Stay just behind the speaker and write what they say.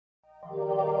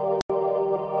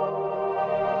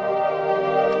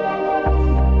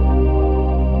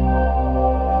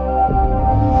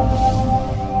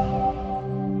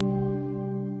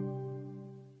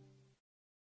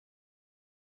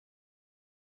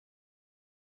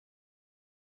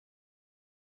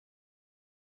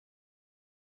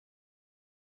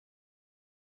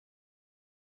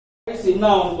ಇನ್ನ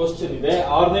ಒಂದು ಕ್ವಶನ್ ಇದೆ,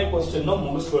 6ನೇ ಕ್ವಶನ್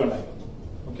ಮುಗಿಸ್ಕೊಳ್ಳೋಣ.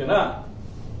 ಓಕೆನಾ?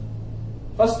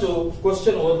 ಫಸ್ಟ್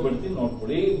ಕ್ವಶನ್ ಓದ್ಬಿಡ್ತೀನಿ,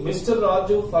 ನೋಡ್ಕೊಳ್ಳಿ. Mister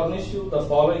Raju furnish you the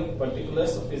following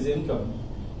particulars of his income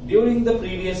during the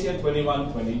previous year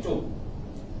 21-22.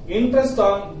 Interest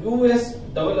on US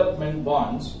development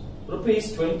bonds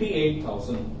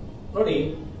 ₹28,000. ನೋಡಿ,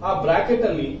 ಆ bracket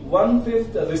ಅಲ್ಲಿ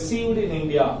 1/5 ರಿಸೀವ್ಡ್ ಇನ್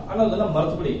ಇಂಡಿಯಾ ಅನ್ನೋದನ್ನ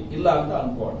ಮರ್ತು ಬಿಡಿ, ಇಲ್ಲ ಅಂತ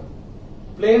ಅನ್ಕೋಣ.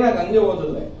 ಪ್ಲೇನ್ ಆಗಿ ಹಂಗೆ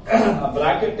ಓದಿದ್ರೆ, ಆ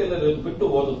ಬ್ರಾಕೆಟ್ ಎಲ್ಲ ಬಿಟ್ಟು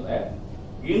ಓದಿದ್ರೆ,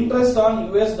 interest on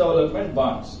US development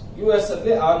bonds, US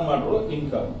ಅಲ್ಲಿ ಆನ್ ಮಾಡಿರೋ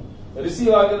ಇನ್ಕಮ್,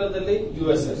 ರಿಸೀವ್ ಆಗಿರೋದಲ್ಲಿ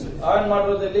US ಅಲ್ಲಿ, ಆನ್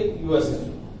ಮಾಡಿರೋದಲ್ಲಿ US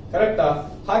ಅಲ್ಲಿ. ಕರೆಕ್ಟಾ?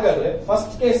 ಹಾಗಾದ್ರೆ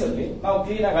ಫಸ್ಟ್ ಕೇಸ್ ಅಲ್ಲಿ ನಾವು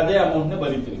ಕ್ಲೀನ್ ಆಗಿ ಅದೇ ಅಮೌಂಟ್ ನೇ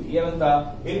ಬರೀತೀವಿ. ಏನಂತ?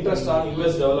 Interest on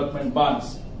US development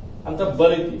bonds ಅಂತ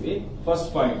ಬರೀತೀವಿ. ಫಸ್ಟ್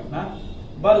ಪಾಯಿಂಟ್ ನ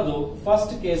ಬರೆದು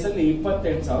ಫಸ್ಟ್ ಕೇಸ್ ಅಲ್ಲಿ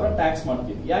 28,000 ಟ್ಯಾಕ್ಸ್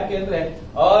ಮಾಡ್ತೀವಿ. ಯಾಕೆಂದ್ರೆ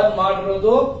ಅರ್ನ್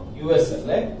ಮಾಡಿರೋದು US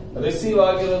ಅಲ್ಲೇ, ರಿಸೀವ್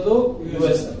ಆಗಿರೋದು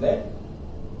US ಅಲ್ಲೇ,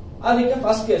 ಅದಕ್ಕೆ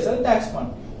ಫಸ್ಟ್ ಕೇಸ್ ಅಲ್ಲಿ ಟ್ಯಾಕ್ಸ್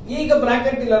ಮಾಡ್ತೀವಿ. ಈಗ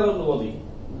ಬ್ರಾಕೆಟ್ ಇಲ್ಲರನ್ನು ಓದಿ.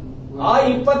 ಆ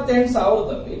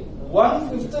 28,000ದಲ್ಲಿ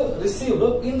 1/5 ರಿಸೀವ್ಡ್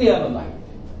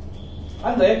ಇಂಡಿಯಾನಲ್ಲಾಗಿದೆ.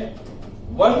 ಅಂದ್ರೆ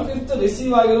 1/5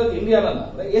 ರಿಸೀವ್ ಆಗಿರೋದು ಇಂಡಿಯಾನಲ್ಲ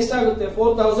ಅಂದ್ರೆ ಎಷ್ಟಾಗುತ್ತೆ?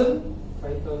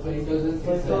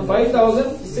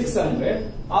 5,600.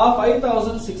 ಆ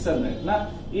 5,600 ನ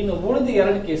ಇನ್ನು ಉಳಿದ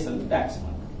 2 ಕೇಸಲ್ಲಿ ಟ್ಯಾಕ್ಸ್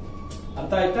ಮಾಡಿ.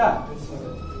 ಅರ್ಥ ಆಯ್ತಾ?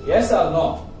 S R no?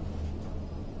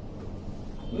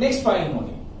 Next point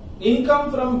ನೋಡಿ. Income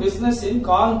from business in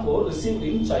Kanpur received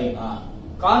in China.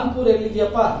 Kanpur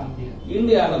ಎಲ್ಲಿದೆಯಪ್ಪ?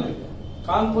 ಇಂಡಿಯಾನಲ್ಲಿದೆ.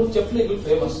 Kanpur ಚಪ್ಪಲಿಗಳು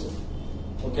famous.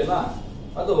 ಓಕೆನಾ?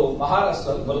 ಅದು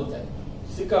ಮಹಾರಾಷ್ಟ್ರಲ್ಲಿ ಬರುತ್ತೆ.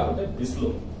 ಸಿಕ್ಕಾಪಟ್ಟೆ ಬಿಸಿಲು.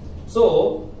 ಸೊ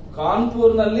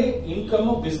ಕಾನ್ಪುರ್ ನಲ್ಲಿ ಇನ್ಕಮ್,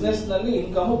 ಬಿಸ್ನೆಸ್ ನಲ್ಲಿ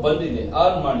ಇನ್ಕಮ್ ಬಂದಿದೆ,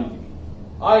 ಅರ್ನ್ ಮಾಡಿದೀವಿ.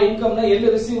 ಆ ಇನ್ಕಮ್ ನ ಎಲ್ಲಿ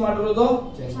ರಿಸೀವ್ ಮಾಡಿರೋದು?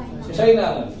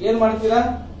 ಚೈನಾನಲ್ಲಿ. ಏನ್ ಮಾಡ್ತೀರಾ?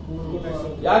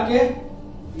 ಯಾಕೆ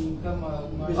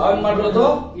ಅರ್ನ್ ಮಾಡಿರೋದು?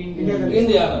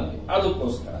 ಇಂಡಿಯಾನಲ್ಲಿ.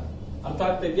 ಅದಕ್ಕೋಸ್ಕರ. ಅರ್ಥ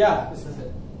ಆಗ್ತಾ ಇದೆಯಾ?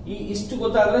 ಇಷ್ಟು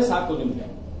ಗೊತ್ತಾದ್ರೆ ಸಾಕು ನಿಮ್ಗೆ.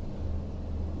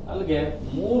 ಅಲ್ಲಿಗೆ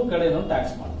 3 ಕಡೆನೂ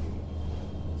ಟ್ಯಾಕ್ಸ್ ಮಾಡ್ತೀವಿ.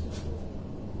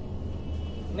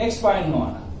 ನೆಕ್ಸ್ಟ್ ಪಾಯಿಂಟ್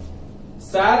ನೋಡೋಣ.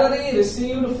 Salary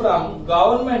received from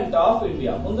government of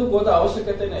India. ಮುಂದಕ್ಕೆ ಹೋದ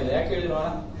ಅವಶ್ಯಕತೆನೇ ಇದೆ. ಯಾಕೆ ಹೇಳಿ ನೋಡೋಣ?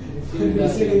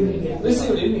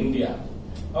 Received in India.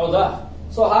 ಹೌದಾ?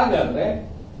 ಸೊ ಹಾಗಾದ್ರೆ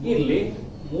ಇಲ್ಲಿ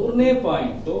 3ನೇ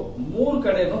ಪಾಯಿಂಟ್ 3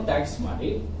 ಕಡೆನೂ ಟ್ಯಾಕ್ಸ್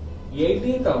ಮಾಡಿ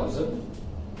 80,000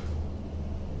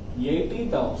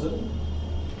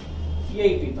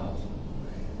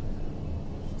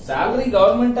 ಸ್ಯಾಲರಿ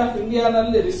ಗವರ್ಮೆಂಟ್ ಆಫ್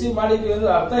ಇಂಡಿಯಾನಲ್ಲಿ ರಿಸೀವ್ ಮಾಡಿದೀವಿ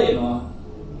ಅಂದ್ರೆ ಅರ್ಥ ಏನು?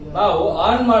 ನಾವು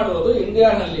ಅರ್ನ್ ಮಾಡಿರೋದು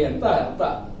ಇಂಡಿಯಾನಲ್ಲಿ ಅಂತ ಅರ್ಥ.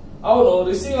 ಅವನು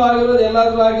ರಿಸೀವ್ ಆಗಿರೋದು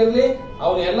ಎಲ್ಲಾದ್ರೂ ಆಗಿರ್ಲಿ,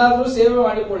 ಅವ್ನು ಎಲ್ಲಾದ್ರೂ ಸೇವೆ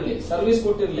ಮಾಡಿಕೊಳ್ಳಿ, ಸರ್ವಿಸ್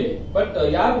ಕೊಟ್ಟಿರ್ಲಿ, ಬಟ್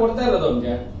ಯಾರು ಕೊಡ್ತಾ ಇರೋದು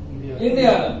ಅವ್ನಿಗೆ?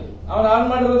 ಇಂಡಿಯಾನಲ್ಲಿ. ಅವನು earn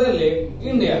ಮಾಡಿರೋದಲ್ಲಿ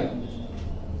ಇಂಡಿಯಾನಲ್ಲಿ.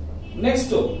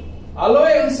 Next,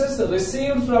 allowances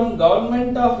received from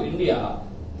government of India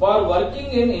for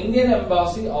working in Indian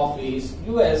ಎಂಬಾಸಿ office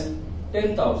US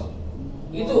 10,000.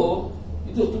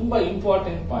 ಇದು ತುಂಬಾ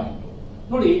ಇಂಪಾರ್ಟೆಂಟ್ ಪಾಯಿಂಟ್.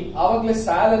 ನೋಡಿ, ಆವಾಗಲೇ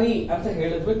ಸ್ಯಾಲರಿ ಅಂತ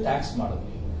ಹೇಳಿದ್ವಿ, ಟ್ಯಾಕ್ಸ್ ಮಾಡಿದ್ವಿ.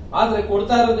 ಆದ್ರೆ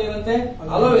ಕೊಡ್ತಾ ಇರೋದು ಏನಂತೆ?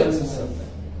 ಅಲೋಯನ್ಸಸ್ ಅಂತ.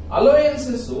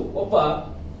 ಅಲೋಯನ್ಸಸ್ ಒಬ್ಬ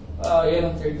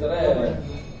ಏನಂತ ಹೇಳ್ತಾರೆ,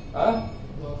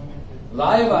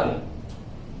 ರಾಯಭಾರಿ,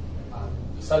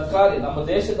 ಸರ್ಕಾರಿ, ನಮ್ಮ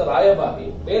ದೇಶದ ರಾಯಭಾರಿ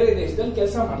ಬೇರೆ ದೇಶದಲ್ಲಿ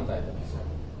ಕೆಲಸ ಮಾಡ್ತಾ ಇದ್ದಾನೆ.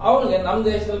 ಅವನಿಗೆ ನಮ್ಮ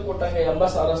ದೇಶದಲ್ಲಿ ಕೊಟ್ಟಂಗೆ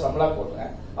 80,000 ಸಂಬಳ ಕೊಟ್ರೆ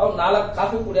ಅವ್ನು 4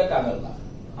 ಕಾಫಿ ಕುಡಿಯಕ್ ಆಗಲ್ಲ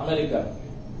ಅಮೆರಿಕ.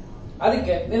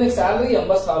 ಅದಕ್ಕೆ ನಿನಗೆ ಸ್ಯಾಲರಿ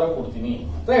 80,000 ಕೊಡ್ತೀನಿ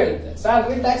ಅಂತ ಹೇಳುತ್ತೆ.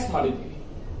 ಸ್ಯಾಲರಿ ಟ್ಯಾಕ್ಸ್ ಮಾಡಿದ್ದೀವಿ.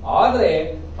 ಆದ್ರೆ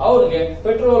ಅವ್ರಿಗೆ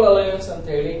ಪೆಟ್ರೋಲ್ ಅಲೋಯನ್ಸ್ ಅಂತ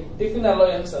ಹೇಳಿ, ಟಿಫಿನ್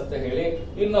ಅಲೋಯನ್ಸ್ ಅಂತ ಹೇಳಿ,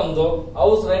 ಇನ್ನೊಂದು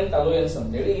ಹೌಸ್ ರೆಂಟ್ ಅಲೋಯನ್ಸ್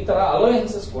ಅಂತ ಹೇಳಿ, ಈ ತರ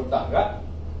ಅಲೋಯನ್ಸಸ್ ಕೊಟ್ಟಾಗ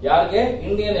ಯಾರಿಗೆ?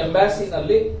 ಇಂಡಿಯನ್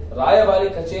ಎಂಬಾಸಿನಲ್ಲಿ ರಾಯಭಾರಿ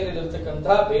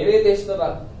ಕಚೇರಿಯಲ್ಲಿರ್ತಕ್ಕಂತಹ ಬೇರೆ ದೇಶದ,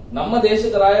 ನಮ್ಮ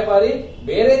ದೇಶದ ರಾಯಭಾರಿ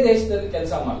ಬೇರೆ ದೇಶದಲ್ಲಿ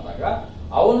ಕೆಲಸ ಮಾಡಿದಾಗ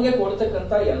ಅವನಿಗೆ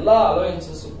ಕೊಡ್ತಕ್ಕಂತ ಎಲ್ಲಾ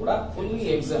ಅಲೋಯನ್ಸಸ್ ಕೂಡ ಫುಲ್ಲಿ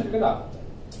ಎಕ್ಸೆಂಪ್ಟೆಡ್ ಆಗುತ್ತೆ.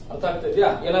 ಅರ್ಥ ಆಗ್ತಾ ಇದೆಯಾ?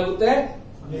 ಏನಾಗುತ್ತೆ?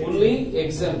 ಫುಲ್ಲಿ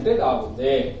ಎಕ್ಸೆಂಪ್ಟೆಡ್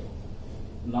ಆಗುತ್ತೆ.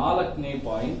 4ನೇ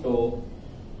point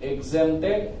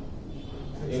exempted.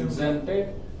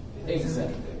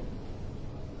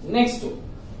 Next,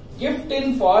 gift in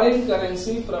foreign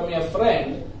currency from a friend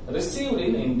received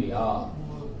in India.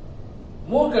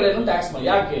 3 ಕಡೆನೂ ಟ್ಯಾಕ್ಸ್ ಮಾಡಿ.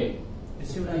 ಯಾಕೆ?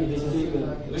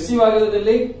 ರಿಸೀವ್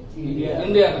ಆಗಿರೋದಲ್ಲಿ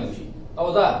ಇಂಡಿಯಾನಲ್ಲಿ.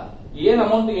 ಹೌದಾ? ಏನ್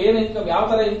ಅಮೌಂಟ್, ಏನ್ ಇನ್ಕಮ್, ಯಾವ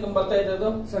ತರ ಇನ್ಕಮ್ ಬರ್ತಾ ಇದ್ದದು?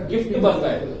 ಗಿಫ್ಟ್ ಬರ್ತಾ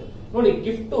ಇದೆ. ನೋಡಿ,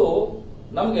 ಗಿಫ್ಟ್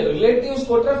ನಮ್ಗೆ ರಿಲೇಟಿವ್ಸ್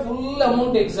ಕೊಟ್ರೆ ಫುಲ್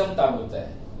ಅಮೌಂಟ್ ಎಕ್ಸೆಂಪ್ಟ್ ಆಗುತ್ತೆ.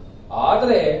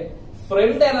 ಆದ್ರೆ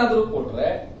ಫ್ರೆಂಡ್ ಏನಾದ್ರೂ ಕೊಟ್ರೆ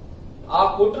ಆ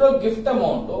ಕೊಟ್ಟಿರೋ ಗಿಫ್ಟ್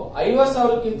ಅಮೌಂಟ್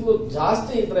 50,000ಕ್ಕಿಂತಲೂ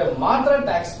ಜಾಸ್ತಿ ಇದ್ರೆ ಮಾತ್ರ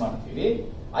ಟ್ಯಾಕ್ಸ್ ಮಾಡ್ತೀವಿ.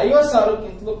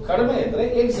 50,000ಕ್ಕಿಂತಲೂ ಕಡಿಮೆ ಇದ್ರೆ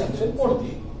ಎಕ್ಸೆಂಪ್ಷನ್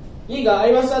ಕೊಡ್ತೀವಿ. ಈಗ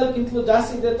 50,000ಕ್ಕಿಂತಲೂ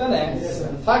ಜಾಸ್ತಿ ಇದೆ ತಾನೆ?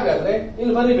 ಹಾಗಾದ್ರೆ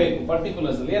ಇಲ್ಲಿ ಬರಿಬೇಕು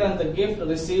ಪರ್ಟಿಕ್ಯುಲರ್ಸ್ ಅಲ್ಲಿ ಏನಂತ? Gift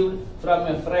received from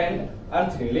A friend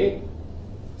ಅಂತ ಹೇಳಿ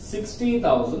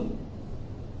 60,000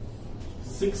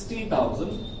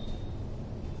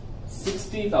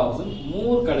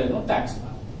 3 ಕಡೆನೂ ಟ್ಯಾಕ್ಸ್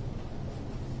ಮಾಡಿ.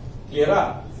 ಕ್ಲಿಯರಾ?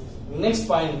 ನೆಕ್ಸ್ಟ್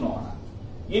ಪಾಯಿಂಟ್ ನೋಡೋಣ.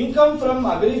 Income from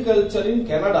agriculture in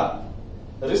Canada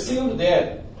received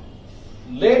there.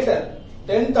 Later,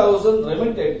 10,000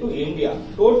 remitted to India.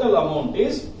 Total amount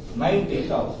is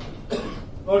 90,000.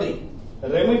 ನೋಡಿ,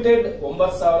 remitted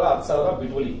 9,000 10,000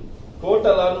 ಬಿಟ್ಬಿಡಿ.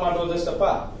 ಟೋಟಲ್ ಅರ್ನ್ ಮಾಡೋದು ಎಷ್ಟಪ್ಪ?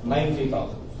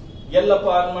 90,000. ಎಲ್ಲಪ್ಪ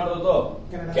ಅರ್ನ್ ಮಾಡೋದು?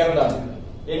 ಕೆನಡಾ.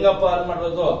 ಹೆಂಗಪ್ಪ ಅರ್ನ್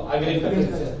ಮಾಡೋದು?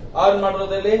 Agriculture. Earn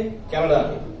ಮಾಡೋದಲ್ಲಿ Canada,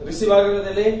 receive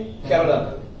ಆಗಿರೋದಲ್ಲಿ Canada.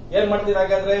 ಏನ್ ಮಾಡ್ತೀರಾ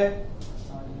ಹಾಗಾದ್ರೆ?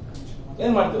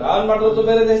 ಏನ್ ಮಾಡ್ತೀರಾ? ಅರ್ನ್ ಮಾಡೋದು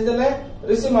ಬೇರೆ ದೇಶದಲ್ಲೇ,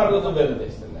 ರಿಸೀವ್ ಮಾಡೋದು ಬೇರೆ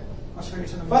ದೇಶದಲ್ಲೇ.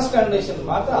 ಫಸ್ಟ್ ಕಂಡೀಷನ್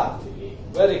ಮಾತ್ರ ಆಗ್ತೀವಿ.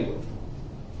 Very good.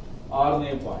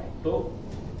 6ನೇ point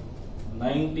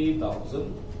 90,000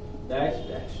 dash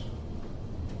dash.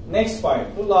 Next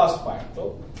point, last point,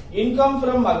 income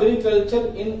from agriculture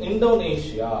in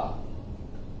Indonesia.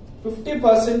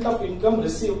 50% of income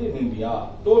received in India.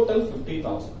 Total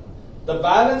 50,000. The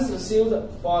balance received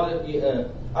for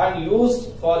and used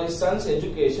for his son's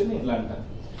education in London.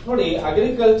 ನೋಡಿ,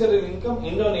 agricultural income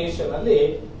ಇಂಡೋನೇಷಿಯಾದಲ್ಲಿ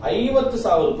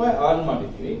 50,000 ರೂಪಾಯಿ earn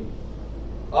ಮಾಡಿದ್ವಿ.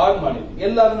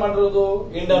 ಎಲ್ಲ earn ಮಾಡಿರೋದು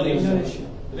Indonesia,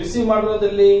 receive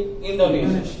ಮಾಡಿರೋದಲ್ಲಿ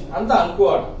Indonesia ಅಂತ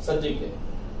ಅನ್ಕೋಣ ಸದ್ಯಕ್ಕೆ.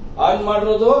 Earn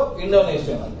ಮಾಡಿರೋದು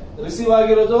ಇಂಡೋನೇಷಿಯಾನಲ್ಲಿ, receive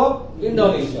ಆಗಿರೋದು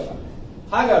ಇಂಡೋನೇಷಿಯಾನಲ್ಲಿ.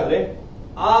 ಹಾಗಾದ್ರೆ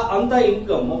ಆ ಅಂತ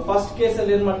ಇನ್ಕಮ್ ಫಸ್ಟ್ ಕೇಸ್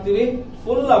ಅಲ್ಲಿ ಏನ್ ಮಾಡ್ತೀವಿ?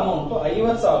 ಫುಲ್ ಅಮೌಂಟ್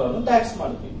 50,000 ಟ್ಯಾಕ್ಸ್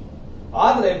ಮಾಡ್ತೀವಿ.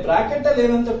 ಆದ್ರೆ ಬ್ರಾಕೆಟ್ ಅಲ್ಲಿ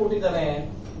ಏನಂತ ಕೊಟ್ಟಿದ್ದಾನೆ?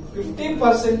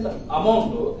 50%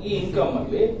 ಅಮೌಂಟ್ ಈ ಇನ್ಕಮ್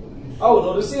ಅಲ್ಲಿ ಅವರು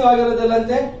ರಿಸೀವ್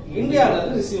ಆಗಿರೋದಿಲ್ಲಂತೆ,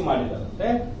 ಇಂಡಿಯಾನಲ್ಲಿ ರಿಸೀವ್ ಮಾಡಿದಾರಂತೆ.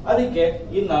 ಅದಕ್ಕೆ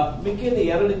ಇನ್ನ ಮಿಕ್ಕಿದ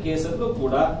 2 ಕೇಸಲ್ಲೂ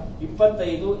ಕೂಡ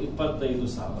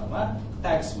 25,000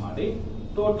 ಟ್ಯಾಕ್ಸ್ ಮಾಡಿ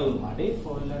ಟೋಟಲ್ ಮಾಡಿ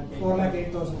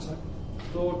 4,08,000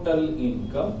 ಟೋಟಲ್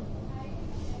ಇನ್ಕಮ್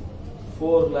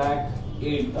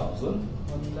 4,08,000.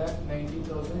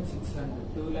 1,90,600.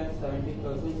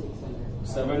 2,70,600.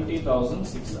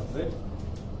 70,600.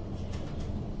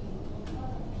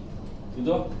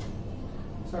 ಇದು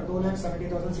ಸರ್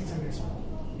 2,70,600 ಸರ್.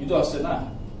 ಇದು ಅಷ್ಟೇನಾ?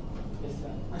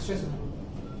 ಅಷ್ಟೇ ಸರ್.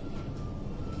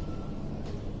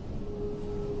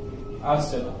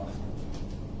 ಅಷ್ಟೇನಾ?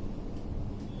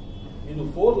 ಇದು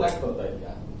 4 lakh ಬರ್ತಾ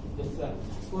ಇದೆಯಾ?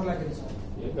 4 lakh ಇದೆ ಸರ್.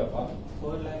 ಹೇಗಪ್ಪ?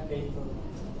 4,08,000.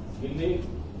 ಇಲ್ಲಿ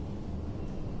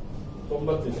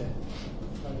 90 ಇದೆ.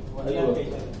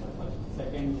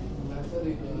 Second. Sir,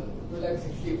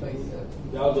 2,65,000 sir.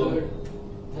 ಯಾವುದು?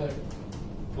 Third.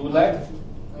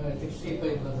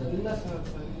 2,65,000. ಇಲ್ಲ ಸರ್.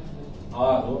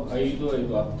 6, 5,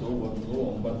 5, 10, 1, 9,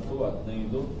 15,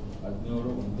 17, 1,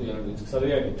 2 ಇದು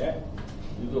ಸರಿಯಾಗಿದೆ.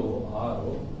 ಇದು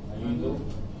 6, 5, 2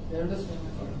 10,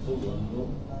 1, 9,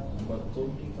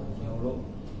 17, 1,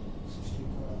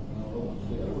 2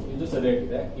 ಇದು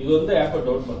ಸರಿಯಾಗಿದೆ. ಇದೊಂದೇ ಯಾಕೋ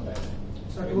ಡೌಟ್ ಬರ್ತಾ ಇದೆ.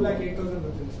 ಸರ್ 2,08,000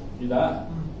 ಬರ್ತದೆ ಸರ್. ಇದಾ?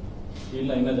 ಇಲ್ಲ,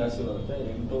 ಇನ್ನೂ ಜಾಸ್ತಿ ಬರುತ್ತೆ.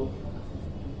 8, 5,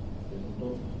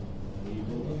 4,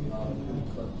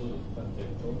 10,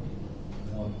 28,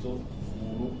 30,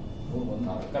 3, 1,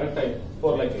 4 ಕರೆಕ್ಟ್ ಆಯ್ತು.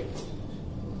 4 lakh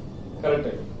ಕರೆಕ್ಟ್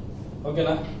ಆಯ್ತು.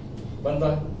 ಓಕೆನಾ? ಬಂತ?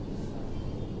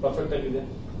 ಪರ್ಫೆಕ್ಟ್ ಆಗಿದೆ.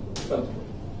 ಕಲ್ತ್ಕೊಳ್ಳಿ.